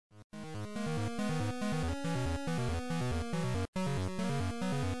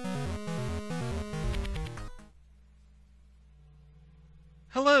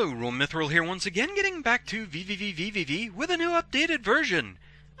Hello, Mithril here once again, getting back to VVVVVV with a new updated version.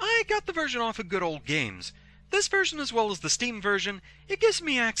 I got the version off of Good Old Games. This version, as well as the Steam version, it gives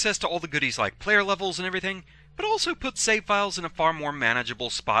me access to all the goodies like player levels and everything, but also puts save files in a far more manageable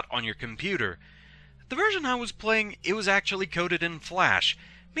spot on your computer. The version I was playing, it was actually coded in Flash,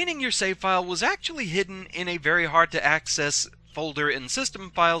 meaning your save file was actually hidden in a very hard to access folder in System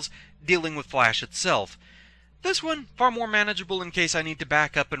Files dealing with Flash itself. This one, far more manageable in case I need to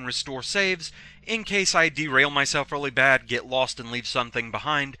back up and restore saves, in case I derail myself really bad, get lost and leave something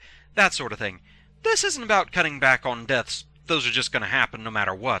behind, that sort of thing. This isn't about cutting back on deaths, those are just going to happen no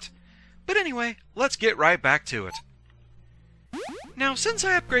matter what. But anyway, let's get right back to it. Now, since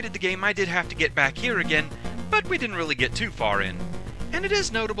I upgraded the game, I did have to get back here again, but we didn't really get too far in. And it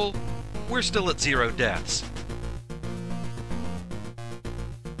is notable, we're still at 0 deaths.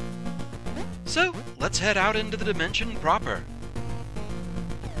 So, let's head out into the dimension proper.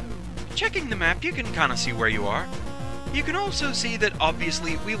 Checking the map, you can kinda see where you are. You can also see that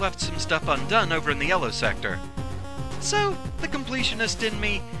obviously we left some stuff undone over in the yellow sector. So, the completionist in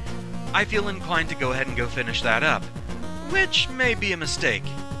me, I feel inclined to go ahead and go finish that up, which may be a mistake.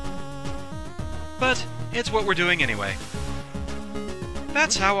 But, it's what we're doing anyway.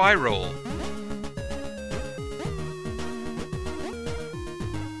 That's how I roll.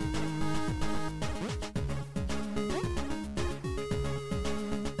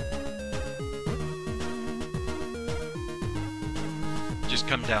 Just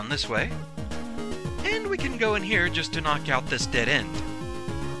come down this way, and we can go in here just to knock out this dead end.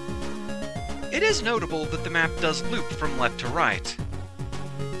 It is notable that the map does loop from left to right,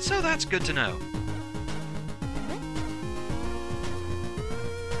 so that's good to know.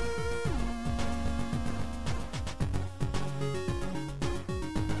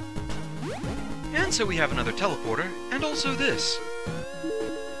 And so we have another teleporter, and also this.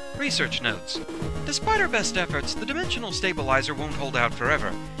 Research notes. Despite our best efforts, the dimensional stabilizer won't hold out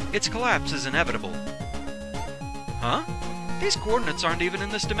forever. Its collapse is inevitable. Huh? These coordinates aren't even in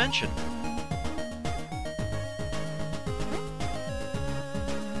this dimension.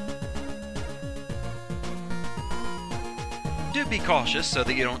 Do be cautious so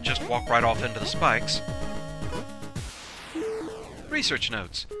that you don't just walk right off into the spikes. Research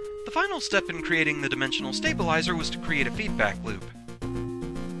notes. The final step in creating the dimensional stabilizer was to create a feedback loop.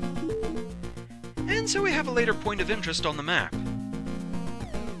 And so we have a later point of interest on the map.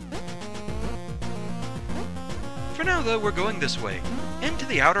 For now, though, we're going this way, into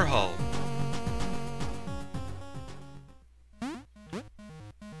the outer hull.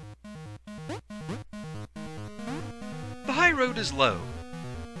 The high road is low.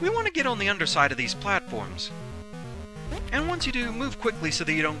 We want to get on the underside of these platforms. And once you do, move quickly so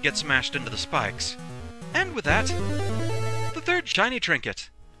that you don't get smashed into the spikes. And with that, the third shiny trinket.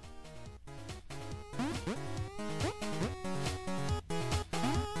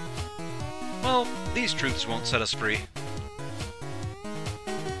 Well, these truths won't set us free.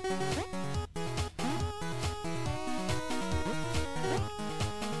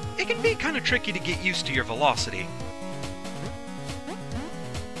 It can be kind of tricky to get used to your velocity.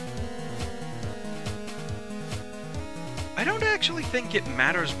 I don't actually think it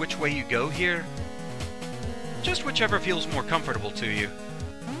matters which way you go here. Just whichever feels more comfortable to you.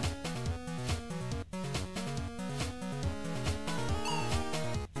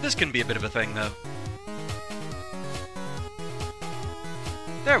 This can be a bit of a thing, though.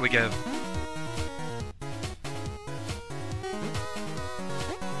 There we go.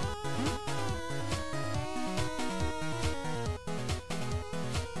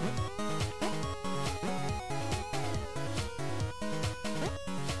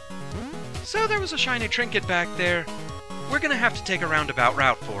 So there was a shiny trinket back there. We're gonna have to take a roundabout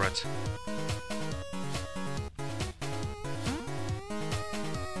route for it.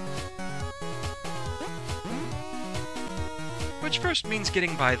 Which first means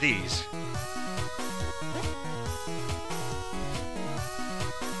getting by these.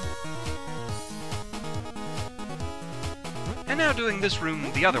 And now doing this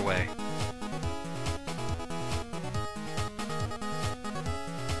room the other way.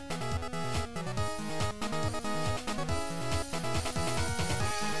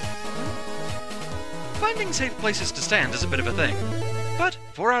 Finding safe places to stand is a bit of a thing, but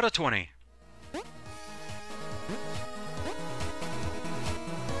 4 out of 20.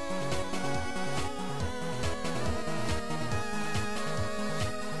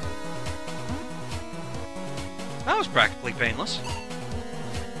 That was practically painless.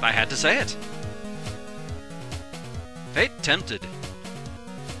 I had to say it. Fate tempted.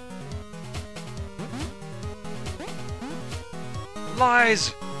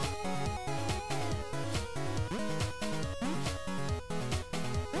 Lies!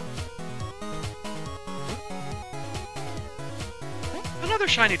 Another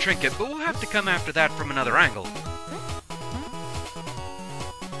shiny trinket, but we'll have to come after that from another angle.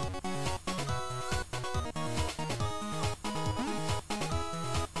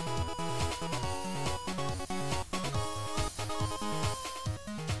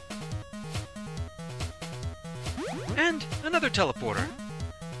 And another teleporter.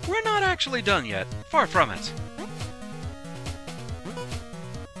 We're not actually done yet. Far from it.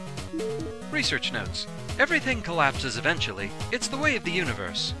 Research notes. Everything collapses eventually. It's the way of the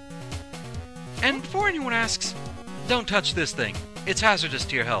universe. And before anyone asks, don't touch this thing. It's hazardous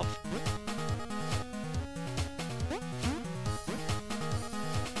to your health.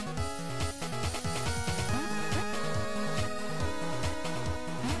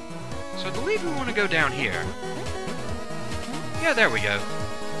 So I believe we want to go down here. Yeah, there we go.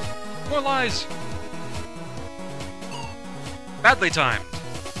 More lies. Badly timed.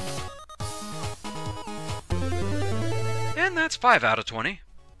 And that's 5 out of 20.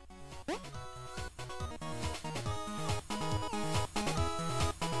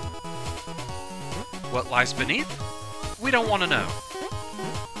 What lies beneath? We don't want to know.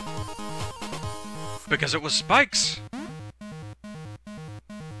 Because it was spikes.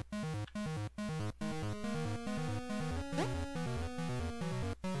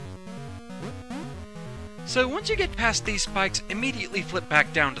 So once you get past these spikes, immediately flip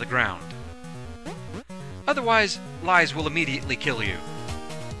back down to the ground. Otherwise, lies will immediately kill you.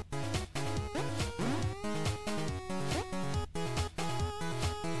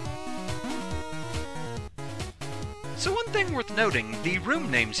 So one thing worth noting, the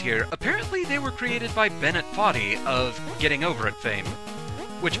room names here, apparently they were created by Difficvlty of Getting Over It fame.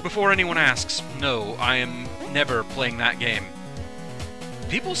 Which, before anyone asks, no, I am never playing that game.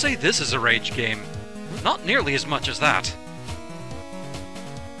 People say this is a rage game. Not nearly as much as that.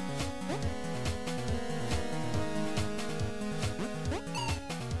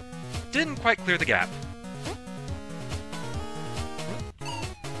 Didn't quite clear the gap.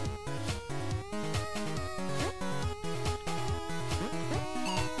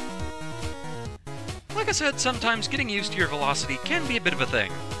 Like I said, sometimes getting used to your velocity can be a bit of a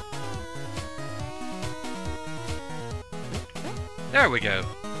thing. There we go.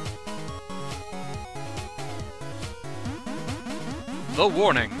 The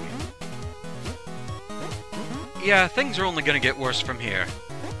warning. Yeah, things are only gonna get worse from here.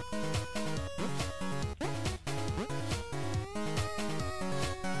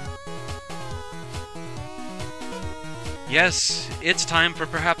 Yes, it's time for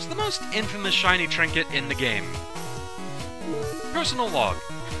perhaps the most infamous shiny trinket in the game. Personal log.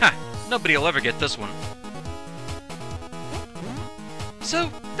 Ha! Nobody'll ever get this one. So,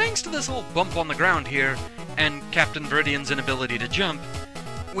 thanks to this little bump on the ground here, and Captain Viridian's inability to jump,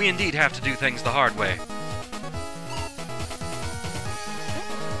 we indeed have to do things the hard way.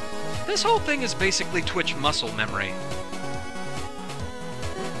 This whole thing is basically Twitch muscle memory.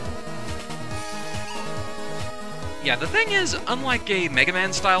 Yeah, the thing is, unlike a Mega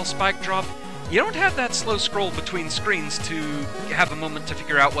Man style spike drop, you don't have that slow scroll between screens to have a moment to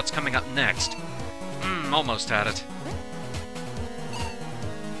figure out what's coming up next. Almost had it.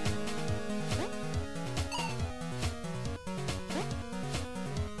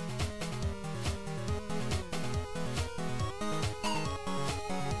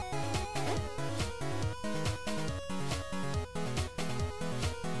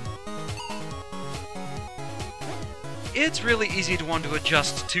 It's really easy to want to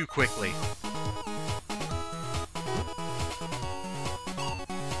adjust too quickly.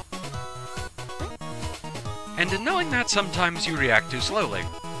 And in knowing that, sometimes you react too slowly.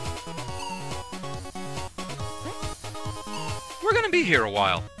 We're gonna be here a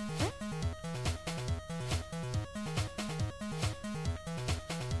while.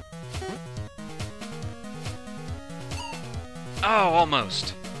 Oh,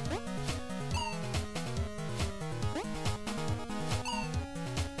 almost.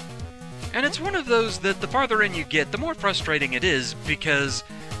 And it's one of those that the farther in you get, the more frustrating it is, because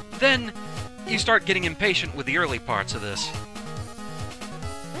then you start getting impatient with the early parts of this.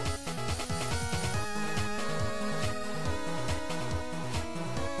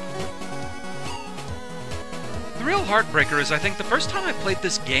 The real heartbreaker is, I think, the first time I played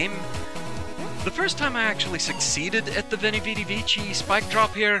this game, the first time I actually succeeded at the VVVVVV spike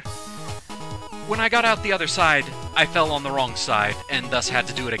drop here, when I got out the other side, I fell on the wrong side, and thus had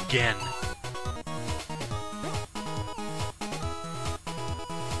to do it again.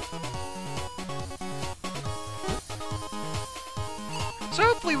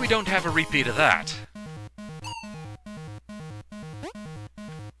 don't have a repeat of that.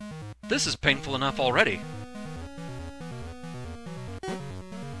 This is painful enough already.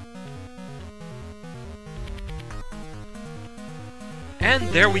 And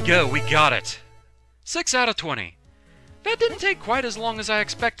there we go, we got it. 6 out of 20. That didn't take quite as long as I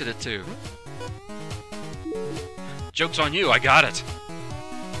expected it to. Joke's on you, I got it.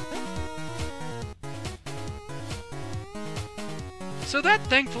 So that,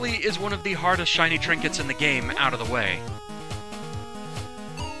 thankfully, is one of the hardest shiny trinkets in the game out of the way.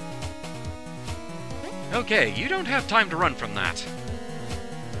 Okay, you don't have time to run from that.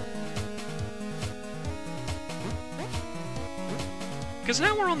 Because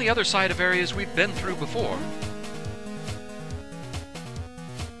now we're on the other side of areas we've been through before.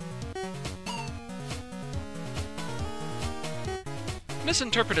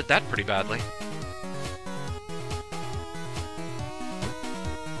 Misinterpreted that pretty badly.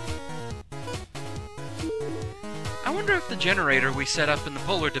 I wonder if the generator we set up in the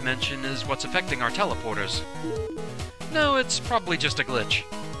polar dimension is what's affecting our teleporters. No, it's probably just a glitch.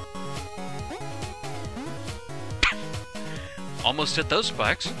 Almost hit those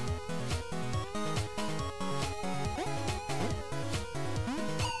spikes.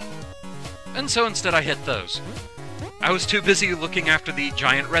 And so instead I hit those. I was too busy looking after the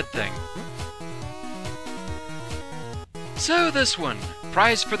giant red thing. So this one,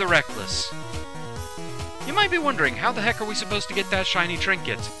 prize for the reckless. You might be wondering, how the heck are we supposed to get that shiny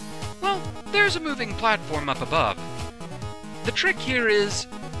trinket? Well, there's a moving platform up above. The trick here is,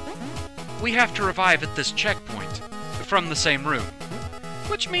 we have to revive at this checkpoint, from the same room.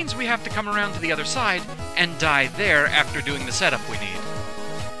 Which means we have to come around to the other side and die there after doing the setup we need.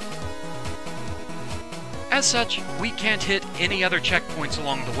 As such, we can't hit any other checkpoints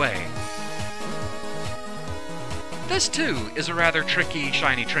along the way. This too is a rather tricky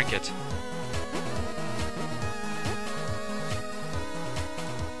shiny trinket.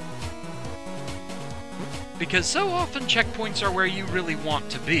 Because so often checkpoints are where you really want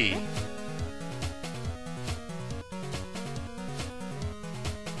to be.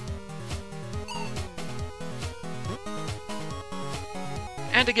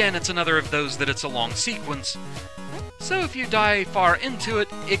 And again, it's another of those that it's a long sequence, so if you die far into it,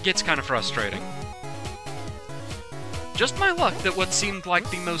 it gets kind of frustrating. Just my luck that what seemed like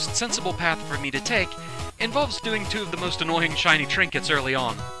the most sensible path for me to take involves doing two of the most annoying shiny trinkets early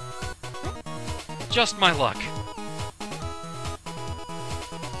on. Just my luck.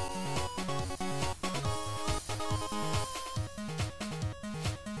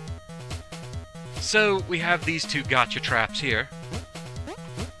 So, we have these two gotcha traps here.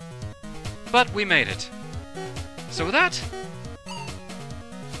 But we made it. So with that...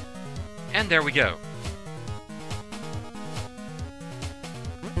 and there we go.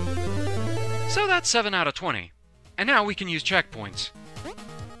 So that's 7 out of 20. And now we can use checkpoints.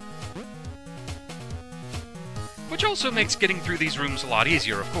 Which also makes getting through these rooms a lot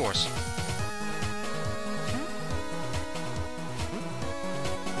easier, of course.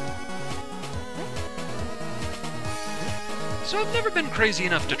 So I've never been crazy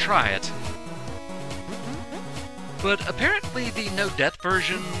enough to try it. But apparently the no-death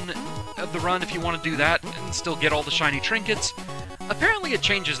version of the run, if you want to do that and still get all the shiny trinkets, apparently it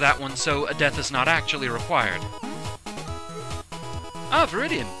changes that one so a death is not actually required. Ah,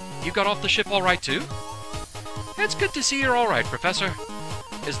 Viridian, you got off the ship all right too? It's good to see you're all right, Professor.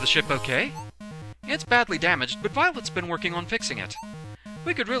 Is the ship okay? It's badly damaged, but Violet's been working on fixing it.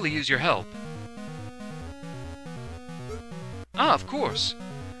 We could really use your help. Ah, of course.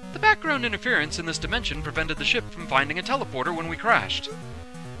 The background interference in this dimension prevented the ship from finding a teleporter when we crashed.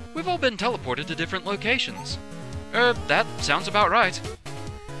 We've all been teleported to different locations. That sounds about right.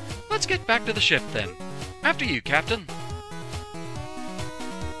 Let's get back to the ship then. After you, Captain.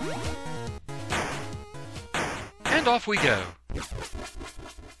 And off we go.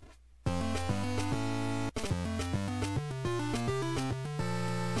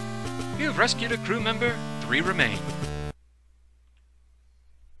 You have rescued a crew member. 3 remain.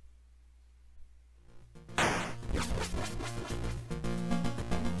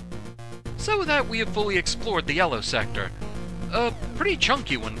 So with that, we have fully explored the yellow sector. A pretty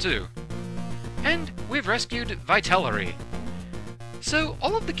chunky one, too. And we've rescued Difficvlty. So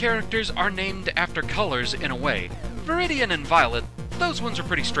all of the characters are named after colors in a way. Viridian and Violet, those ones are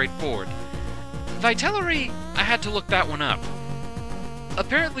pretty straightforward. Difficvlty, I had to look that one up.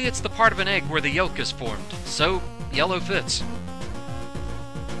 Apparently it's the part of an egg where the yolk is formed, so yellow fits.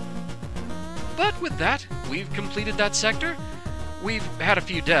 But with that, we've completed that sector. We've had a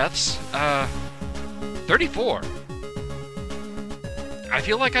few deaths. 34. I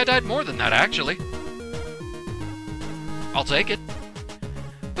feel like I died more than that, actually. I'll take it.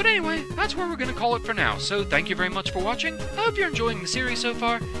 But anyway, that's where we're going to call it for now, so thank you very much for watching, I hope you're enjoying the series so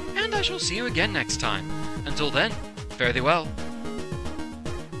far, and I shall see you again next time. Until then, fare thee well.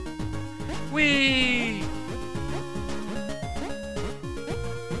 Whee!